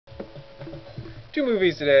2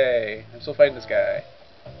 movies today. I'm still fighting this guy.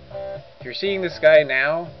 If you're seeing this guy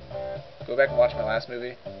now, go back and watch my last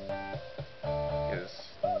movie. Because,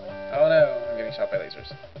 oh no, I'm getting shot by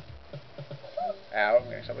lasers. Ow, I'm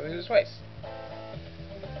getting shot by lasers twice.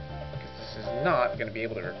 Because this is not going to be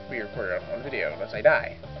able to be recorded on one video unless I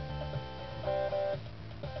die.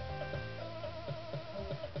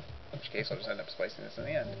 In which case, I'll just end up splicing this in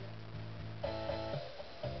the end.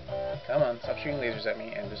 Come on, stop shooting lasers at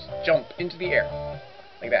me and just jump into the air.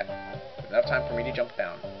 Like that. With enough time for me to jump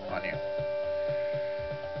down on you.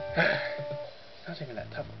 It's not even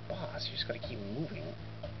that tough a boss, you just gotta keep moving.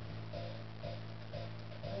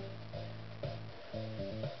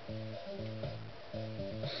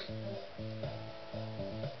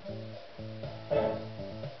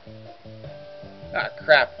 Ah,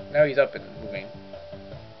 crap. Now he's up and moving.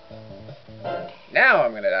 Now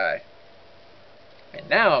I'm gonna die. And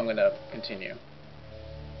now I'm gonna continue.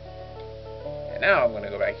 And now I'm gonna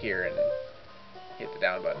go back here and hit the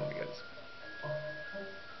down button because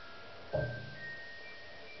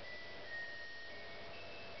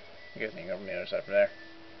you guys need to go from the other side from there.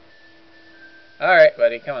 Alright,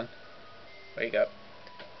 buddy, come on. Wake up.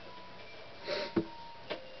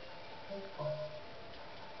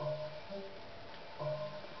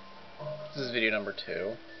 This is video number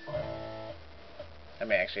 2. I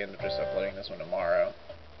may actually end up just uploading this one tomorrow.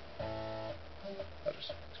 I'll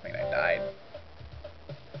just explain I died.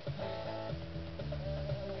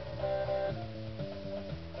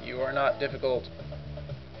 You are not difficult.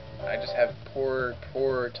 I just have poor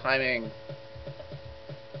timing.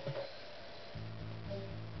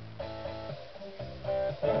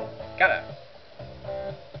 Gotta.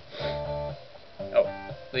 Oh,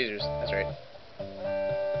 lasers, that's right.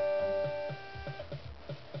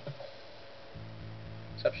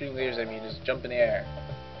 Stop shooting lasers at me, just jump in the air.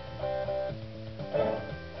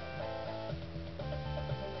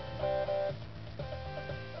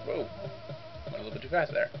 Whoa, went a little bit too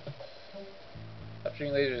fast there. Stop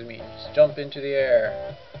shooting lasers at me, just jump into the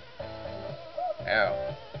air.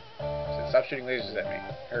 Ow. So stop shooting lasers at me,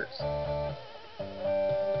 it hurts.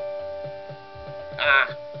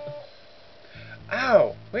 Ah!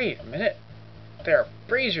 Ow! Wait a minute. There are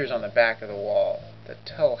braziers on the back of the wall that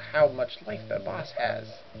tell how much life the boss has.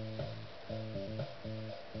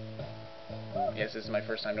 Yes, this is my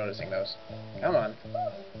first time noticing those. Come on.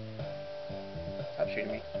 Stop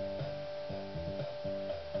shooting me.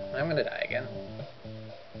 I'm gonna die again.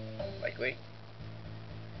 Likely.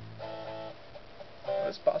 Will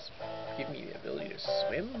this boss give me the ability to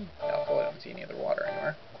swim? Doubtful, I don't see any other water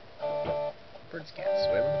anywhere. Birds can't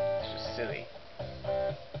swim, it's just silly.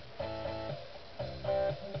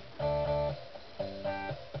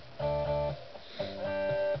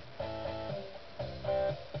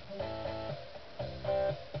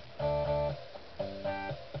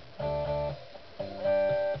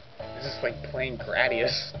 This is like playing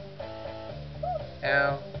Gradius.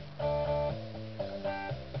 Ow.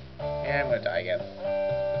 Yeah, I'm gonna die again.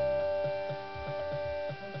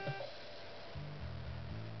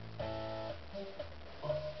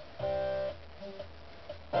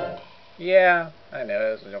 Yeah, I know,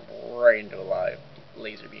 I was gonna jump right into a live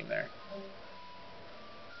laser beam there.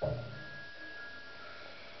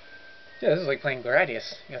 Yeah, this is like playing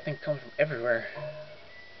Gradius. You got things coming from everywhere.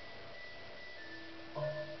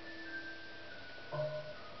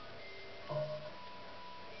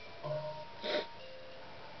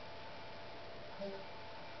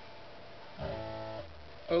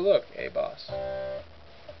 Oh look, a boss.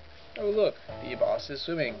 Oh look, the boss is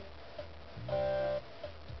swimming.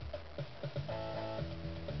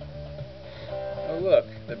 Oh look,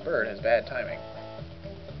 the bird has bad timing.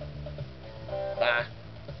 Bah!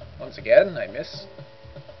 Once again, I miss.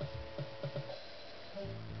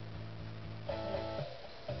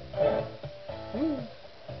 Woo!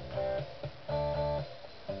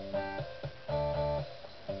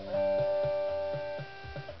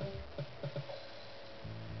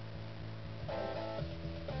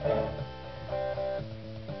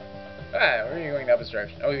 Ah, where are you going the opposite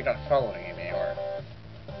direction? Oh, you're not following me anymore.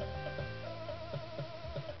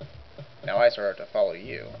 Now I sort of have to follow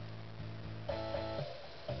you.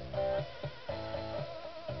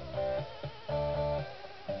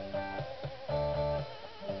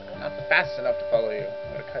 I'm not fast enough to follow you.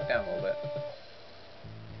 I'm going to cut down a little bit.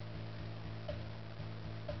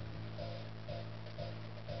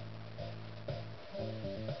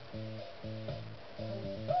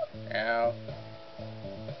 Ow.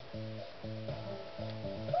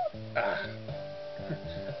 Ah.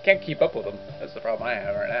 Can't keep up with him. That's the problem I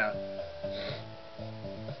have right now.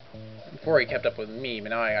 Before he kept up with me, but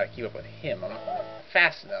now I gotta keep up with him. I'm not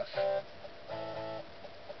fast enough.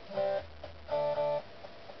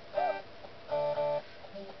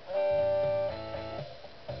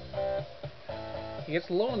 He gets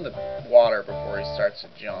low in the water before he starts to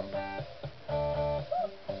jump. I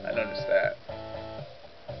noticed that.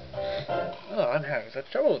 Oh, I'm having such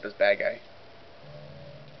trouble with this bad guy.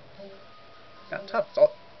 It's not tough, it's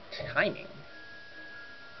all timing.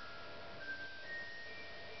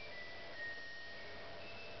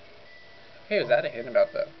 Hey, was that a hint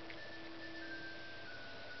about the...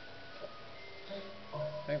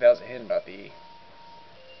 I think that was a hint about the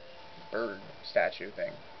bird statue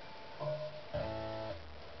thing.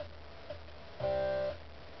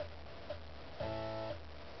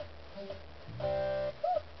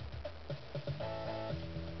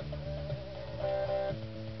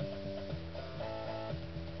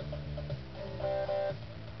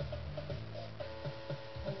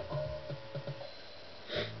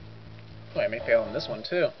 Oh, I may fail in this one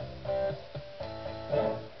too.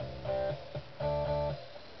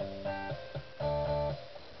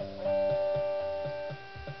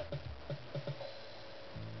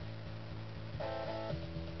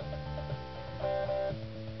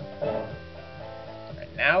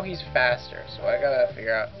 Right, now he's faster, so I gotta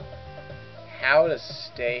figure out how to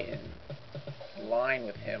stay in line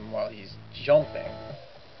with him while he's jumping.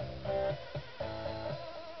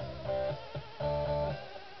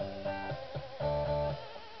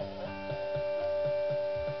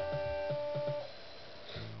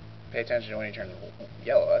 Pay attention to when he turns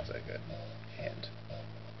yellow, that's a good hint.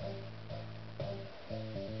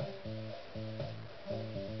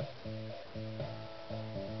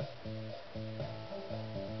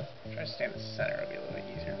 Try to stay in the center, it'll be a little bit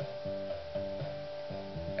easier.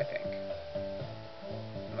 I think.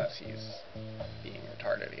 Unless he's being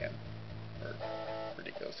retarded again. Or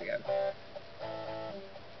ridiculous again.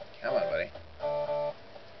 Come on, buddy.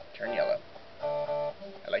 Turn yellow.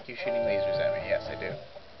 I like you shooting lasers at me. Yes, I do.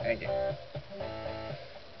 Thank you.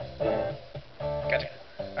 Gotcha.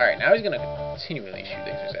 Alright, now he's gonna continually shoot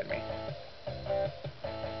lasers at me.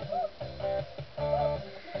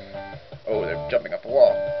 Oh, they're jumping off the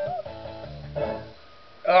wall.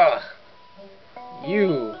 Ugh!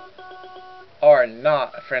 You are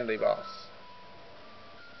not a friendly boss.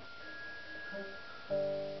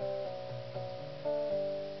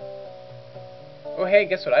 Oh, hey,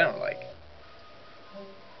 guess what I don't like?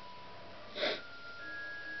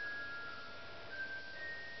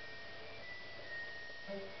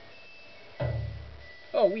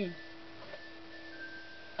 Oh, we.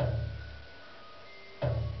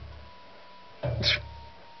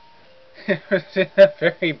 It was in a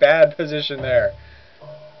very bad position there.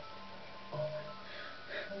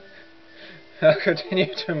 I'll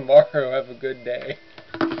continue tomorrow. Have a good day.